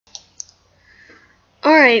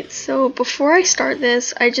Alright, so before I start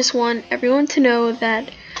this, I just want everyone to know that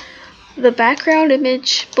the background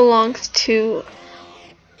image belongs to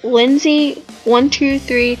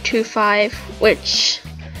Lindsay12325, which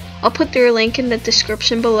I'll put their link in the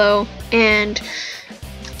description below, and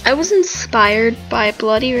I was inspired by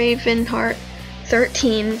Bloody Ravenheart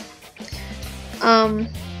 13,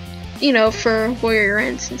 for warrior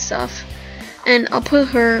rants and stuff, and I'll put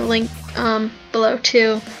her link below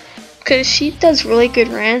too, because she does really good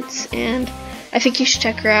rants, and I think you should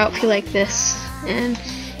check her out if you like this, and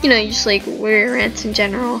you just like warrior rants in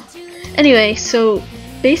general. Anyway, so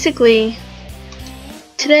basically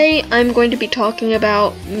today I'm going to be talking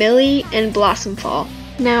about Millie and Blossomfall.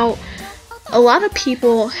 Now, a lot of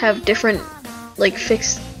people have different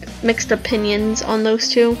mixed opinions on those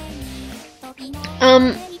two.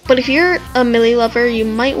 But if you're a Millie lover, you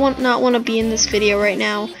might not want to be in this video right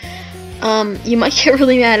now. You might get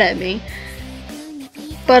really mad at me.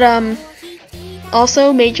 But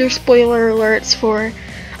also major spoiler alerts for,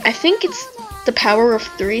 I think it's the Power of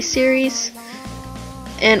 3 series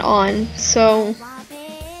and on. So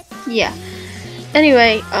yeah.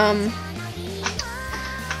 Anyway,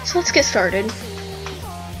 so let's get started.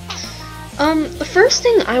 The first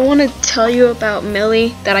thing I want to tell you about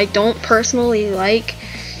Millie that I don't personally like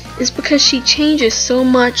is because she changes so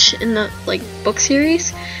much in the book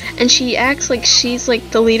series, and she acts like she's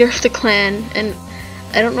the leader of the clan, and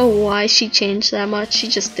I don't know why she changed that much. She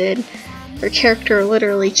just did. Her character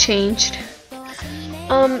literally changed.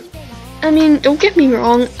 I mean, don't get me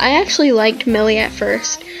wrong, I actually liked Millie at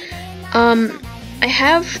first. I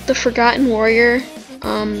have the Forgotten Warrior,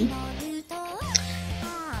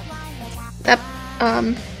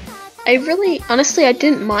 I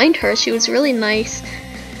didn't mind her. She was really nice,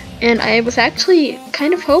 and I was actually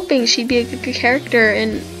kind of hoping she'd be a good character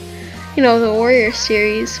in, the Warrior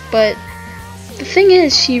series, but the thing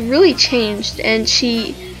is, she really changed, and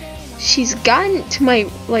she's gotten to my,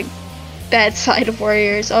 bad side of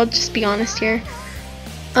Warriors. I'll just be honest here.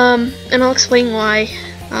 And I'll explain why.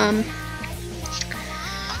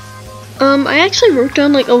 I actually wrote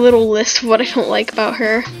down, a little list of what I don't like about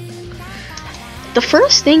her. The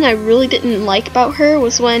first thing I really didn't like about her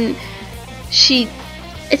was when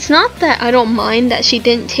it's not that I don't mind that she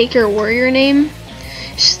didn't take her warrior name,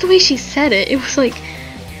 it's just the way she said it. It was like,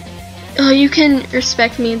 oh, you can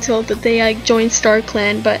respect me until the day I join Star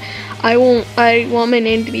Clan, but I want my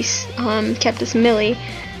name to be kept as Millie,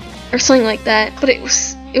 or something like that. But it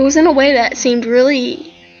was in a way that seemed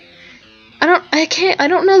really, I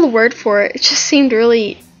don't know the word for it. It just seemed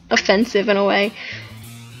really offensive in a way.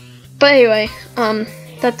 But anyway,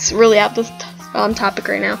 that's really out the topic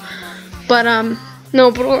right now. But no,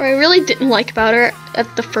 but what I really didn't like about her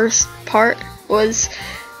at the first part was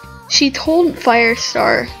she told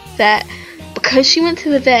Firestar that because she went to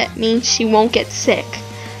the vet means she won't get sick.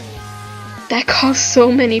 That caused so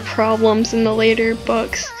many problems in the later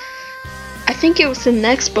books. I think it was the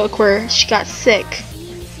next book where she got sick,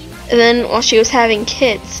 and then while she was having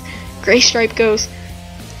kids, Graystripe goes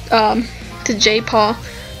to J-Paw,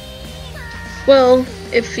 well,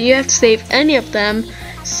 if you have to save any of them,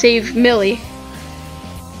 save Millie.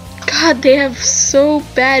 God, they have so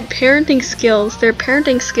bad parenting skills. Their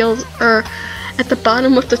parenting skills are at the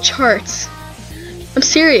bottom of the charts. I'm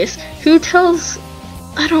serious. Who tells?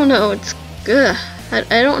 I don't know. It's good.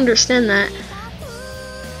 I don't understand that.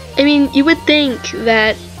 I mean, you would think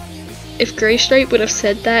that if Graystripe would have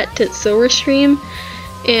said that to Silverstream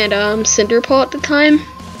and Cinderpaw at the time,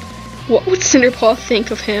 what would Cinderpaw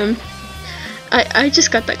think of him? I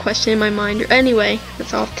just got that question in my mind. Anyway,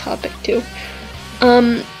 that's off topic too.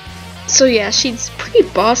 So yeah, she's pretty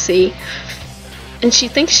bossy, and she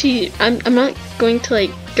thinks I'm not going to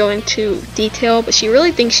go into detail, but she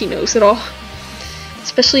really thinks she knows it all,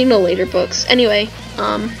 especially in the later books. Anyway,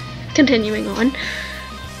 continuing on.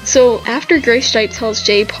 So after Graystripe tells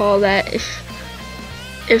J-Paw that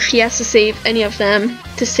if he has to save any of them,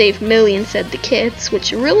 to save Millie instead of the kids,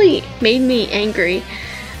 which really made me angry.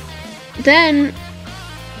 Then,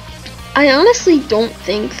 I honestly don't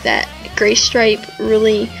think that Graystripe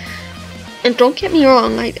really, and don't get me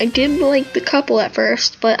wrong, I did like the couple at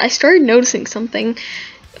first, but I started noticing something.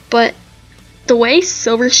 But the way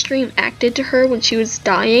Silverstream acted to her when she was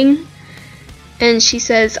dying, and she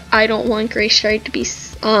says, I don't want Graystripe to be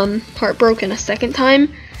heartbroken a second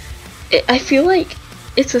time, I feel like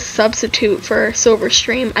it's a substitute for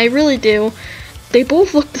Silverstream. I really do. They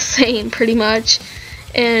both look the same, pretty much,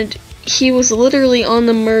 and he was literally on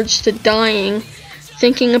the merge to dying,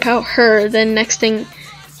 thinking about her. Then next thing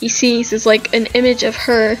he sees is an image of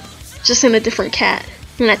her, just in a different cat,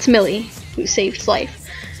 and that's Millie, who saved his life.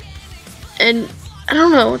 And I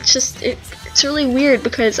don't know, it's just, it's really weird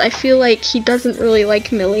because I feel like he doesn't really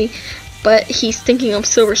like Millie, but he's thinking of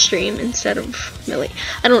Silverstream instead of Millie.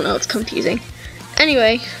 I don't know, it's confusing.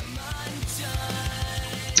 Anyway,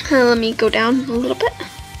 let me go down a little bit.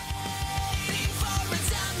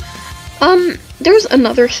 There's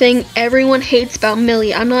another thing everyone hates about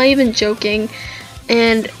Millie. I'm not even joking.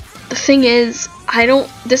 And the thing is,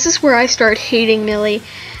 this is where I started hating Millie,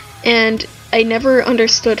 and I never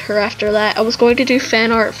understood her after that. I was going to do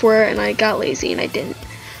fan art for her, and I got lazy and I didn't.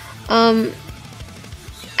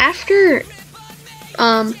 After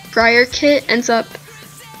Briar Kit ends up,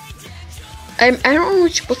 I don't know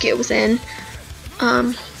which book it was in,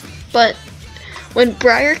 but when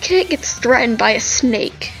Briar Kit gets threatened by a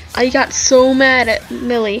snake, I got so mad at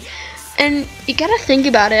Millie. And you gotta think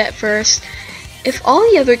about it at first. If all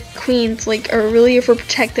the other queens like are really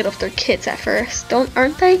overprotected of their kids at first,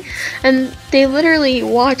 aren't they? And they literally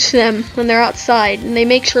watch them when they're outside, and they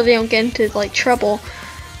make sure they don't get into like trouble,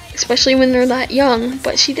 especially when they're that young.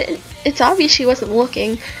 But she didn't. It's obvious she wasn't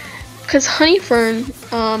looking, because Honeyfern,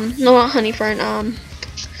 no, not Honeyfern.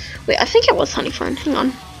 Wait, I think it was Honeyfern. Hang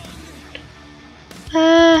on.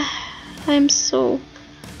 I'm so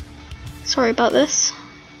sorry about this.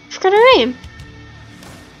 I forgot her name.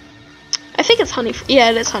 I think it's Honeyfern.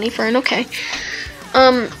 Yeah, it is Honeyfern. Okay.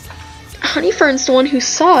 Honeyfern's the one who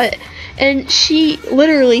saw it, and she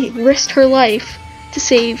literally risked her life to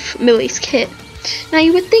save Millie's kid. Now,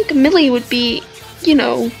 you would think Millie would be, you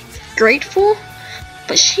know, grateful,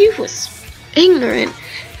 but she was ignorant.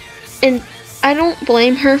 And I don't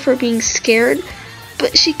blame her for being scared,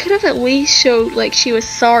 but she could have at least showed like she was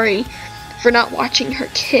sorry for not watching her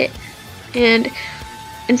kid. And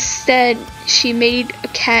instead, she made a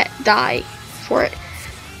cat die for it.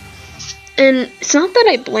 And it's not that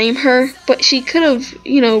I blame her, but she could have,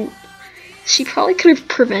 you know, she probably could have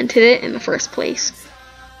prevented it in the first place.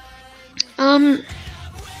 After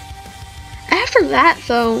that,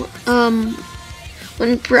 though,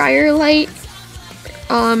 when Briarlight,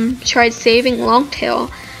 tried saving Longtail,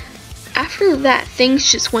 after that, things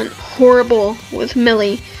just went horrible with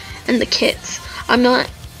Millie and the kids.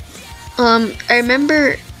 I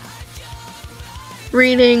remember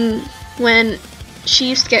reading when she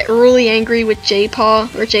used to get really angry with J-Paw,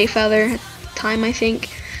 or J-Feather at the time, I think,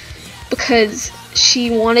 because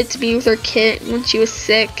she wanted to be with her kid when she was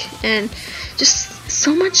sick, and just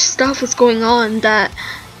so much stuff was going on that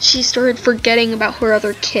she started forgetting about her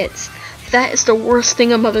other kids. That is the worst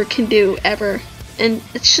thing a mother can do ever, and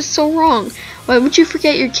it's just so wrong. Why would you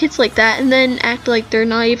forget your kids like that and then act like they're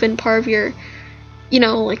not even part of your, you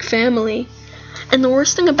know, like, family? And the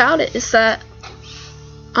worst thing about it is that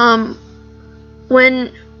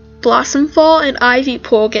when Blossomfall and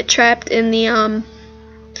Ivypool get trapped in the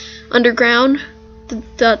underground,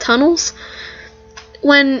 the tunnels,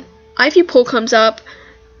 when Ivypool comes up,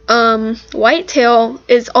 Whitetail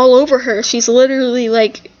is all over her. She's literally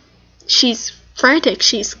like, she's frantic,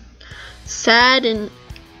 she's sad, and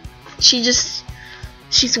she's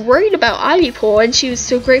worried about Ivypool, and she was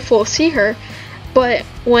so grateful to see her. But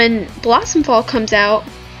when Blossomfall comes out,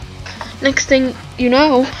 next thing you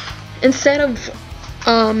know, instead of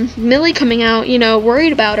Millie coming out, you know,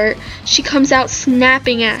 worried about her, she comes out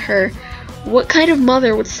snapping at her. What kind of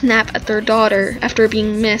mother would snap at their daughter after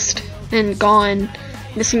being missed and gone,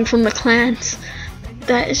 missing from the clans?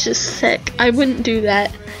 That is just sick. I wouldn't do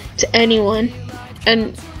that to anyone.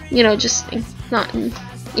 And, you know, just not in,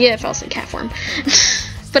 yeah, if I was in cat form.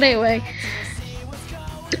 But anyway.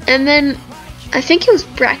 And then, I think it was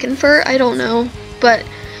Brackenfur, I don't know, but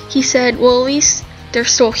he said, well, at least they're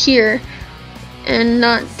still here and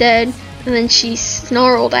not dead, and then she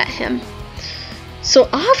snarled at him. So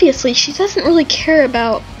obviously she doesn't really care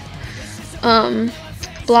about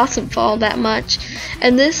Blossomfall that much,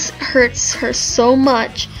 and this hurts her so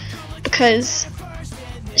much because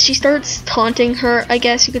she starts taunting her, I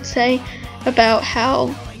guess you could say, about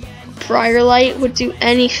how Briarlight would do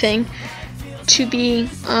anything to be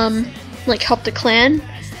like help the clan,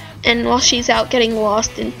 and while she's out getting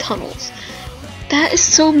lost in tunnels. That is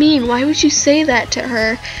so mean. Why would you say that to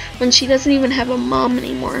her when she doesn't even have a mom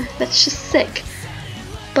anymore? That's just sick.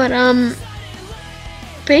 But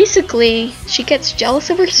basically she gets jealous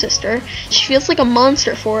of her sister. She feels like a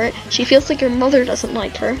monster for it. She feels like her mother doesn't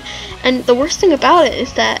like her. And the worst thing about it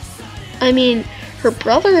is that, I mean, her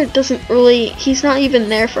brother doesn't really, he's not even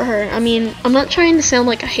there for her. I mean, I'm not trying to sound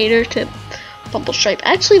like a hater to Bumblestripe.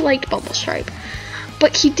 I actually liked Bumblestripe,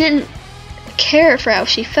 but he didn't care for how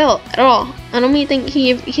she felt at all. I don't even think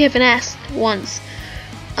he even asked once.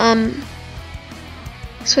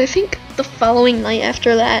 So I think the following night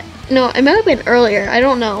after that, no, it might have been earlier, I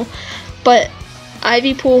don't know, but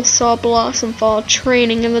Ivy Pool saw Blossomfall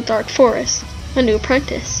training in the Dark Forest, a new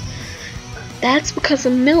apprentice. That's because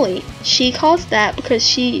of Millie. She caused that because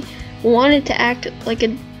she wanted to act like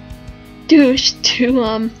a douche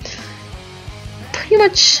to pretty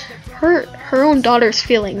much hurt her own daughter's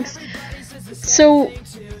feelings. So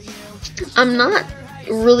I'm not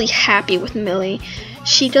really happy with Millie.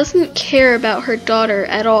 She doesn't care about her daughter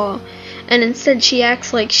at all, and instead she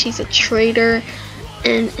acts like she's a traitor,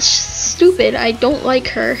 and it's stupid. I don't like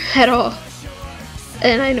her at all.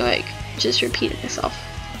 And I know I just repeated myself.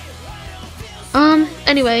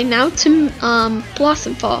 Anyway, now to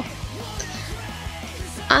Blossomfall.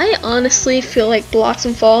 I honestly feel like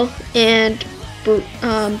Blossomfall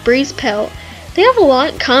and Breeze Pelt, they have a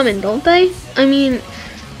lot in common, don't they? I mean,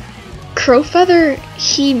 Crowfeather,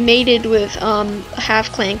 he mated with a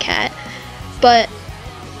half-clan cat, but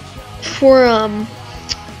for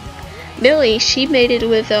Millie, she mated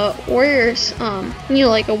with a warrior's,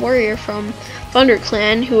 like a warrior from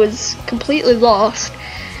ThunderClan who was completely lost,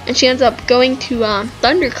 and she ends up going to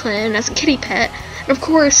ThunderClan as a kitty pet. And of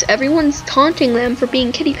course, everyone's taunting them for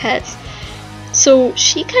being kitty pets. So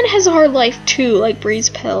she kind of has a hard life too, like Breeze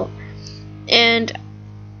Pelt. And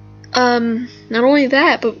not only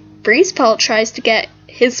that, but Breeze Pelt tries to get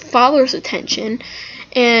his father's attention,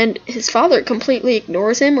 and his father completely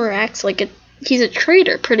ignores him or acts like he's a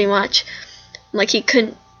traitor, pretty much. Like he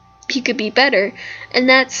could be better. And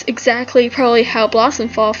that's exactly probably how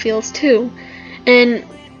Blossomfall feels too. And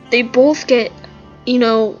they both get,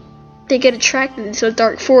 they get attracted into the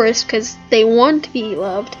Dark Forest because they want to be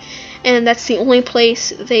loved, and that's the only place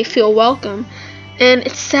they feel welcome. And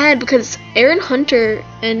it's sad because Aaron Hunter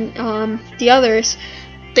and the others,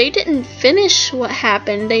 they didn't finish what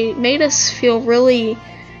happened. They made us feel really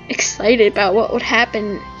excited about what would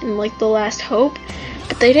happen in like The Last Hope,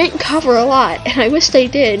 but they didn't cover a lot, and I wish they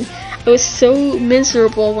did. I was so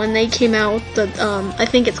miserable when they came out with the, I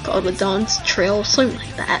think it's called The Dawn's Trail or something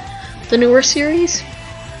like that, the newer series.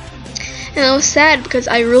 And I was sad because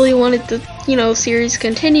I really wanted the, series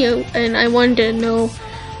continue, and I wanted to know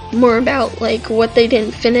more about, like, what they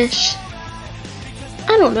didn't finish.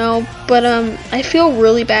 I don't know, but, I feel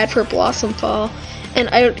really bad for Blossomfall, and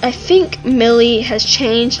I think Millie has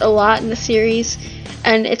changed a lot in the series,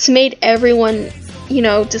 and it's made everyone,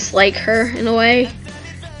 dislike her in a way.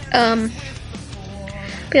 But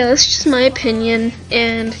yeah, that's just my opinion,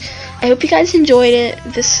 and I hope you guys enjoyed it.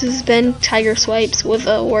 This has been Tiger Swipes with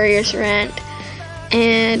a Warriors Rant,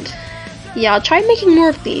 and yeah, I'll try making more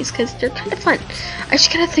of these because they're kind of fun. I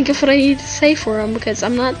just gotta think of what I need to say for them because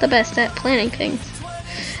I'm not the best at planning things.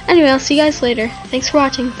 Anyway, I'll see you guys later. Thanks for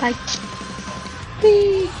watching. Bye.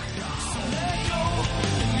 Whee!